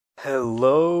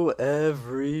Hello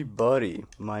everybody,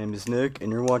 my name is Nick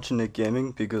and you're watching Nick Gaming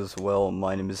because, well,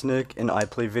 my name is Nick and I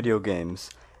play video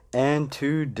games. And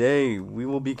today we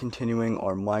will be continuing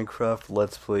our Minecraft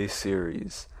Let's Play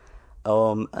series.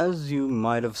 As you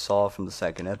might have saw from the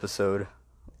second episode,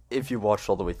 if you watched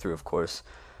all the way through of course,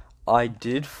 I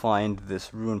did find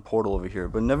this ruined portal over here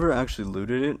but never actually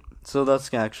looted it, so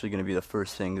that's actually going to be the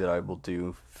first thing that I will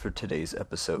do for today's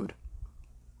episode.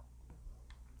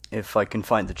 If I can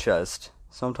find the chest.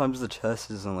 Sometimes the chest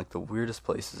is in like the weirdest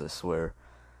places, I swear.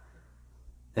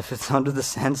 If it's under the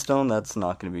sandstone, that's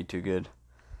not gonna be too good.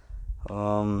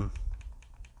 Where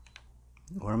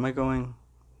am I going?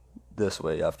 This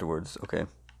way afterwards, okay.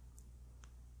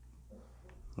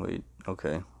 Wait,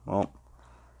 okay. Well,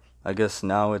 I guess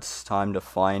now it's time to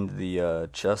find the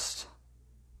chest.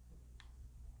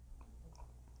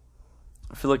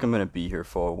 I feel like I'm gonna be here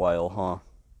for a while, huh?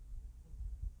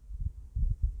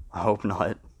 I hope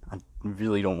not. I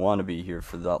really don't want to be here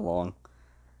for that long.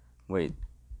 Wait.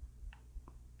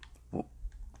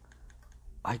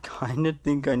 I kind of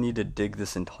think I need to dig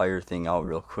this entire thing out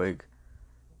real quick.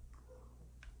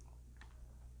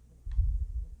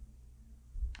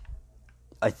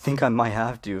 I think I might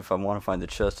have to if I want to find the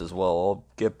chest as well. I'll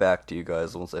get back to you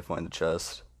guys once I find the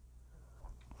chest.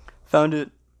 Found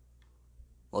it.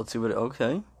 Let's see what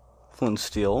okay. Flint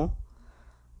steel.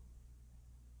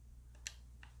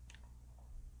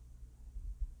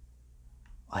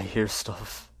 I hear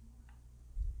stuff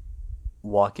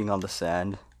walking on the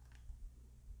sand.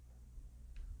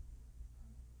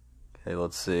 Okay,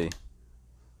 let's see.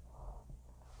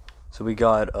 So we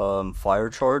got fire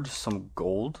charge, some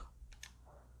gold,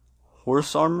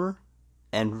 horse armor,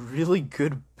 and really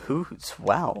good boots.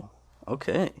 Wow.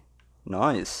 Okay.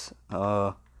 Nice.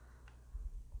 Oh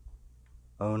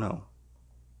no.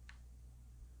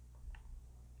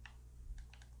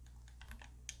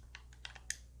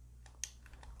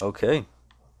 Okay.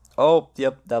 Oh,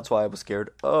 yep, that's why I was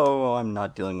scared. Oh, I'm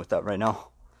not dealing with that right now.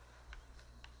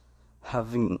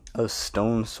 Having a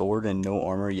stone sword and no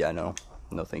armor? Yeah, no.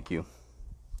 No, thank you.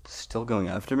 Still going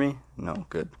after me? No,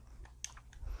 good.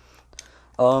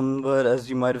 But as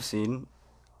you might have seen...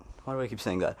 Why do I keep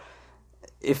saying that?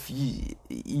 If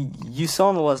you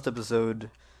saw in the last episode,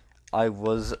 I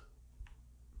was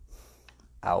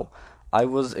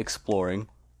exploring.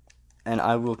 And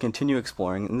I will continue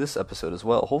exploring in this episode as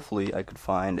well. Hopefully I could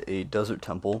find a desert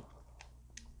temple.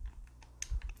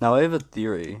 Now I have a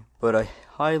theory, but I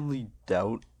highly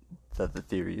doubt that the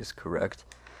theory is correct.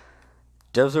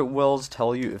 Desert wells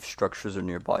tell you if structures are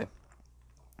nearby.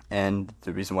 And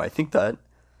the reason why I think that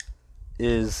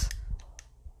is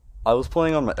I was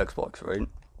playing on my Xbox, right?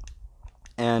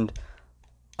 And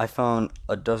I found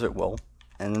a desert well,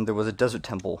 and then there was a desert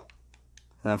temple.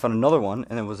 And I found another one,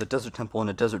 and it was a desert temple in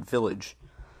a desert village.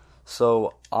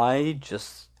 So at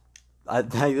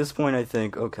this point I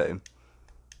think, okay.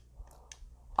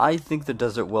 I think the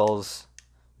desert wells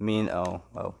mean, I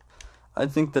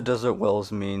think the desert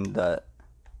wells mean that,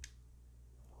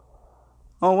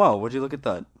 oh wow, would you look at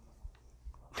that?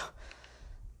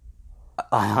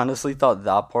 I honestly thought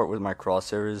that part with my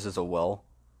crosshairs is a well.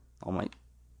 Oh my,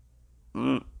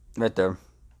 right there.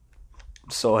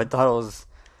 So I thought it was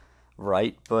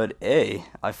right, but hey,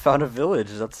 I found a village.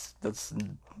 That's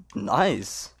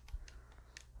nice.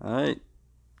 Alright.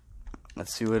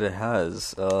 Let's see what it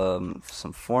has. Some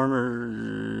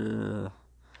farmer.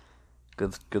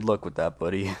 Good luck with that,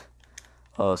 buddy.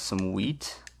 Some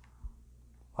wheat.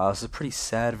 Wow, this is a pretty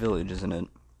sad village, isn't it?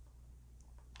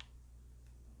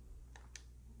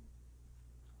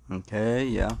 Okay,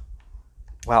 yeah.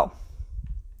 Wow.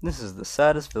 This is the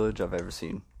saddest village I've ever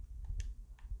seen.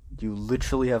 You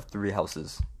literally have 3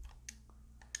 houses.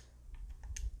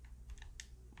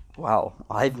 Wow,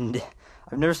 I've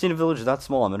never seen a village that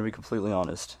small, I'm gonna be completely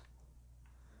honest.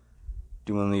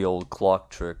 Doing the old clock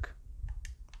trick.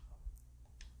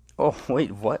 Oh,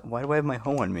 wait, what? Why do I have my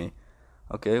hoe on me?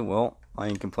 Okay, well, I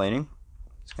ain't complaining.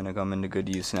 It's gonna come into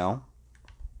good use now.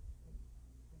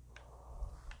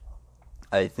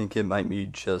 I think it might be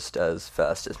just as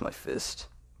fast as my fist.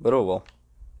 But oh well.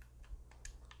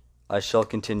 I shall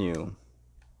continue.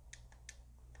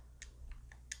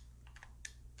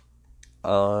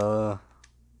 I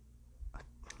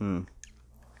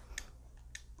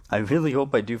really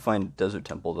hope I do find a desert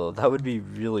temple though. That would be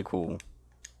really cool.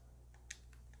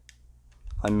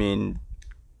 I mean,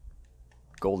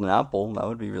 golden apple, that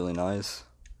would be really nice.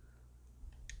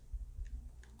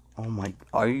 Oh my,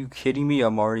 are you kidding me?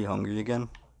 I'm already hungry again.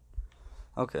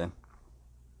 Okay.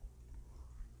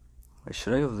 Wait,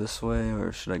 should I go this way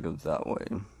or should I go that way?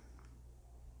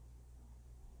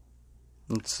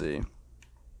 Let's see.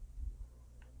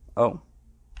 Oh.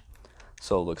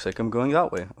 So it looks like I'm going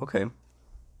that way. Okay.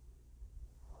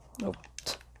 Oh.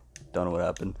 Don't know what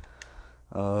happened.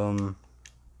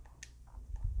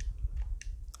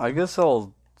 I guess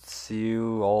I'll see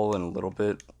you all in a little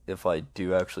bit if I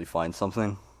do actually find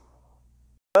something.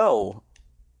 Well,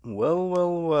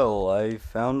 I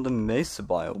found the mesa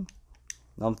biome.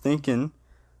 I'm thinking,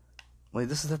 wait,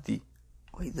 this is at the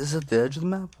edge of the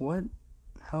map? What?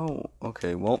 How?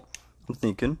 Okay, well, I'm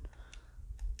thinking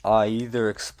I either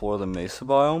explore the mesa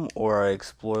biome or I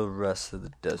explore the rest of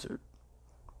the desert.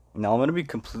 Now, I'm gonna be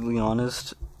completely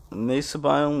honest, the mesa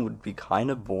biome would be kind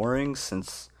of boring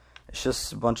since it's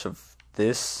just a bunch of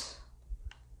this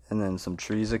and then some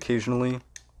trees occasionally.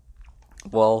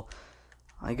 Well,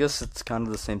 I guess it's kind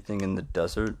of the same thing in the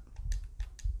desert.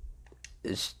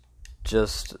 It's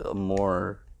just a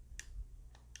more,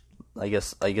 I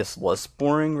guess less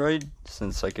boring, right?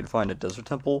 Since I could find a desert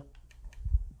temple.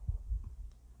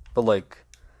 But like,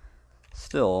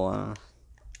 still,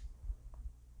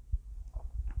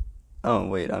 oh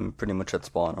wait, I'm pretty much at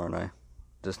spawn, aren't I?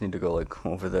 Just need to go like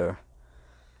over there.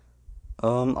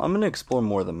 I'm gonna explore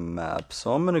more of the map,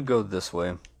 so I'm gonna go this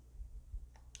way.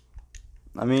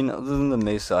 I mean, other than the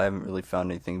mesa, I haven't really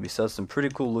found anything besides some pretty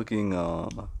cool looking,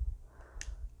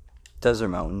 desert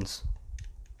mountains.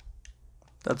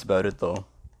 That's about it, though.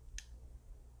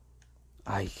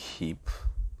 I keep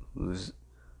losing.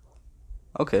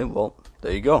 Okay, well,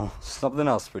 there you go. Something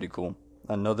else pretty cool.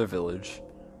 Another village.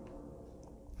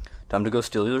 Time to go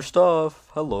steal your stuff.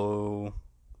 Hello.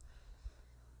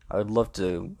 I would love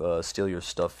to steal your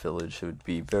stuff, village. It would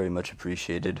be very much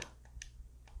appreciated.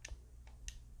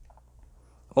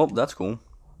 Oh, that's cool.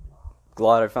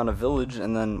 Glad I found a village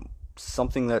and then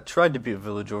something that tried to be a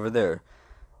village over there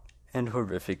and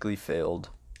horrifically failed.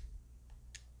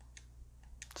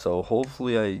 So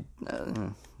hopefully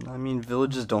I mean,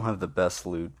 villages don't have the best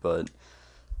loot, but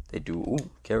they do. Ooh,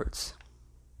 carrots.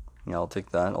 Yeah, I'll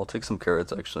take that. I'll take some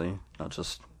carrots, actually. Not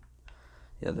just...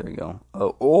 Yeah, there you go.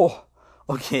 Oh!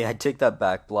 Okay, I take that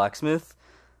back. Blacksmith.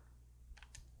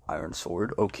 Iron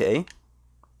sword. Okay.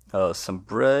 Some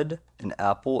bread, an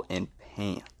apple, and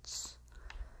pants.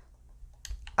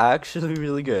 Actually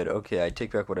really good. Okay, I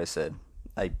take back what I said.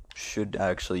 I should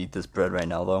actually eat this bread right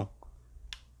now, though.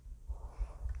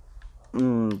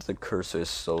 The cursor is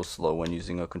so slow when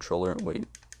using a controller. Wait.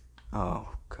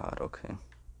 Oh, God, okay.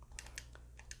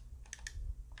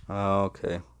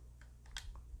 Okay.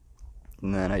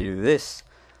 And then I do this.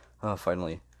 Oh,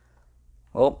 finally.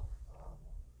 Well,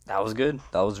 that was good.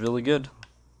 That was really good.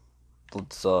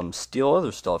 Let's steal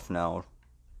other stuff now.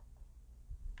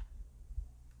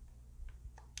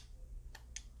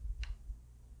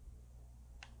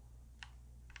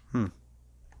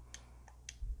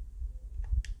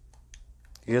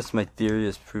 I guess my theory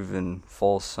is proven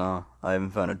false, huh? I haven't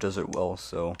found a desert well,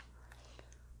 so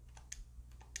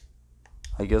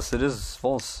I guess it is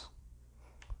false.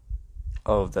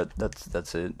 Oh,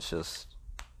 that's it. It's just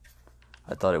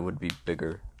I thought it would be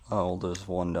bigger. Oh, there's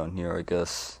one down here, I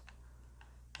guess.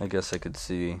 I could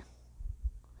see.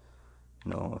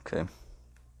 No, okay.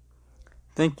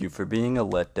 Thank you for being a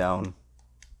letdown.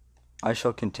 I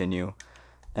shall continue.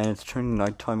 And it's turning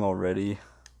nighttime already.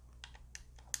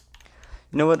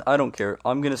 You know what? I don't care.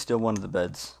 I'm gonna steal one of the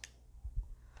beds.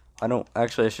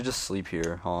 Actually, I should just sleep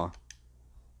here, huh?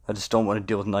 I just don't want to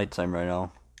deal with nighttime right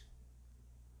now.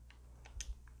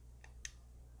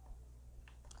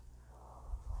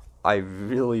 I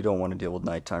really don't want to deal with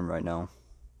nighttime right now.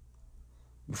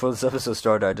 Before this episode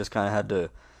started, I just kind of had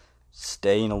to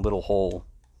stay in a little hole.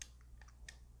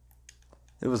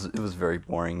 It was very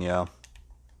boring, yeah.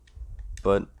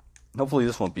 But hopefully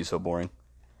this won't be so boring.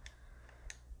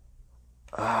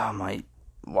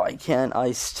 Why can't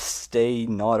I stay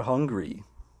not hungry?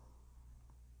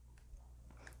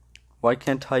 Why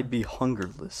can't I be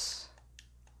hungerless?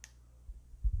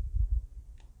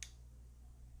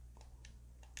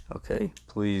 Okay,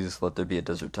 please let there be a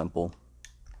desert temple.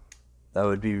 That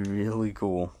would be really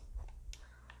cool.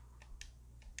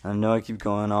 I know I keep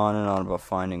going on and on about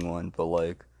finding one, but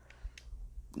like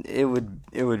it would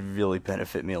really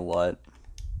benefit me a lot.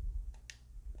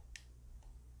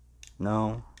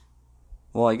 No.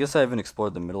 Well, I guess I haven't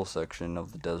explored the middle section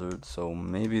of the desert, so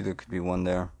maybe there could be one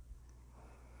there.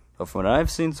 But from what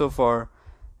I've seen so far,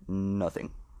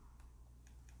 nothing.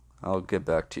 I'll get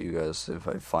back to you guys if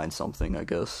I find something, I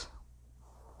guess.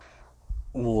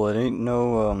 Well, it ain't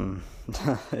no,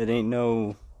 it ain't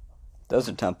no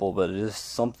desert temple, but it is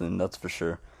something, that's for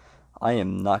sure. I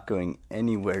am not going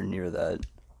anywhere near that.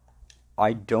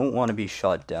 I don't want to be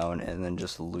shot down and then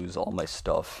just lose all my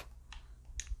stuff.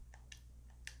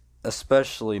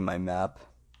 Especially my map.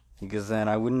 because then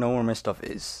I wouldn't know where my stuff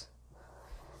is.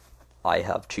 I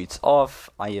have cheats off.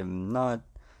 I am not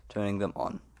turning them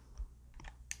on.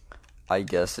 I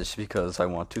guess it's because I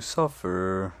want to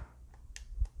suffer.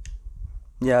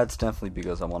 Yeah, it's definitely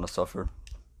because I want to suffer.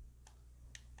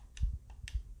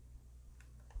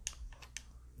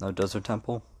 No desert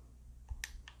temple?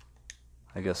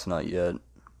 I guess not yet.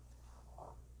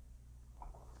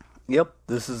 Yep,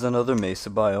 this is another mesa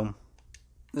biome.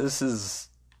 This is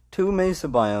 2 mesa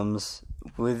biomes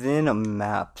within a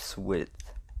map's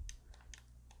width.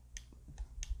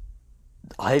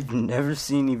 I've never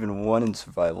seen even one in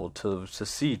survival. To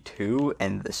see 2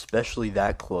 and especially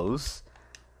that close,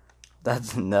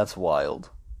 that's wild.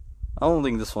 I don't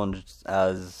think this one's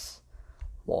as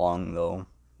long though.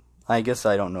 I guess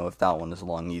I don't know if that one is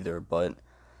long either, but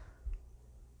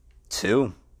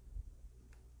 2.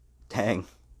 Dang,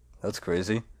 that's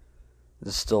crazy.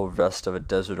 There's still the rest of a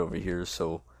desert over here,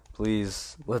 so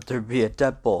please let there be a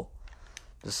temple.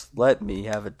 Just let me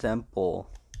have a temple.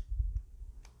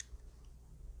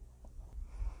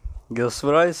 Guess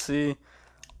what I see?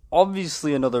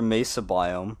 Obviously another mesa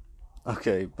biome.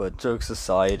 Okay, but jokes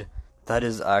aside, that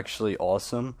is actually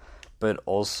awesome. But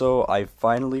also, I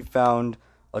finally found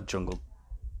a jungle.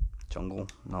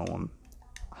 No,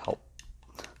 help.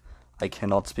 I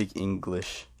cannot speak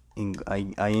English.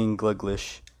 I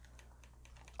English.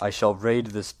 I shall raid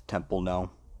this temple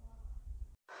now.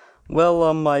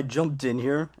 Well, I jumped in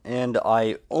here, and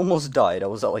I almost died. I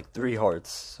was at like 3 hearts,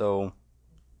 so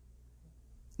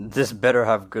this better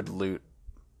have good loot.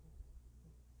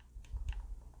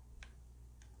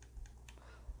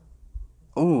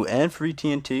 Ooh, and free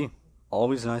TNT.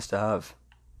 Always nice to have.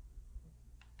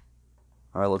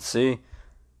 Alright, let's see.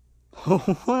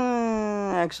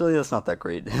 Actually, that's not that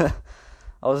great. I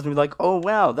was gonna be like, oh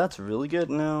wow, that's really good.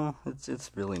 No,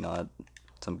 it's really not.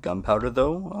 Some gunpowder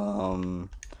though.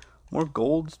 More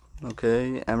gold.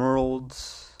 Okay,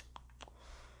 emeralds.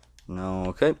 No,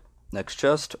 okay. Next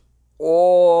chest.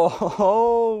 Oh,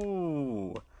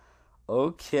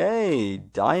 okay,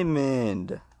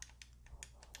 diamond.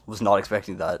 Was not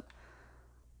expecting that.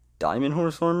 Diamond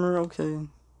horse armor, okay.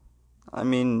 I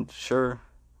mean, sure.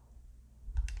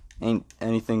 Ain't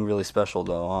anything really special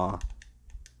though, huh?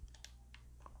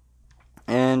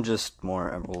 And just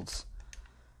more emeralds.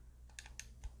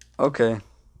 Okay.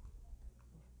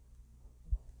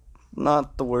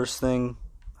 Not the worst thing.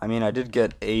 I mean, I did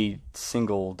get a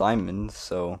single diamond,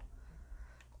 so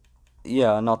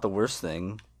yeah, not the worst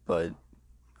thing, but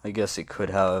I guess it could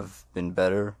have been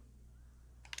better.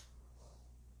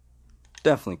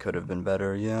 Definitely could have been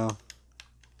better, yeah.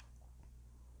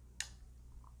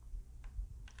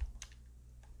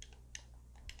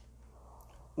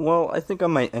 Well, I think I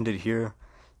might end it here.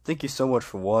 Thank you so much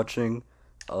for watching.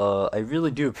 I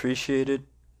really do appreciate it.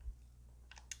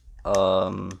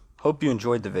 Hope you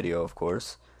enjoyed the video, of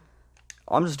course.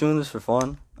 I'm just doing this for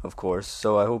fun, of course,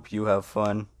 so I hope you have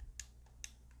fun.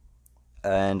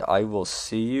 And I will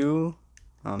see you.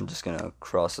 I'm just gonna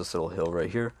cross this little hill right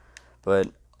here.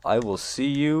 But I will see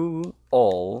you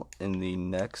all in the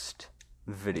next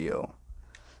video.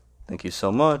 Thank you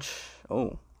so much.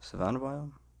 Oh, Savannah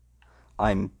biome?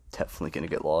 I'm definitely gonna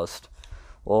get lost.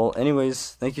 Well,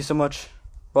 anyways, thank you so much.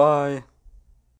 Bye.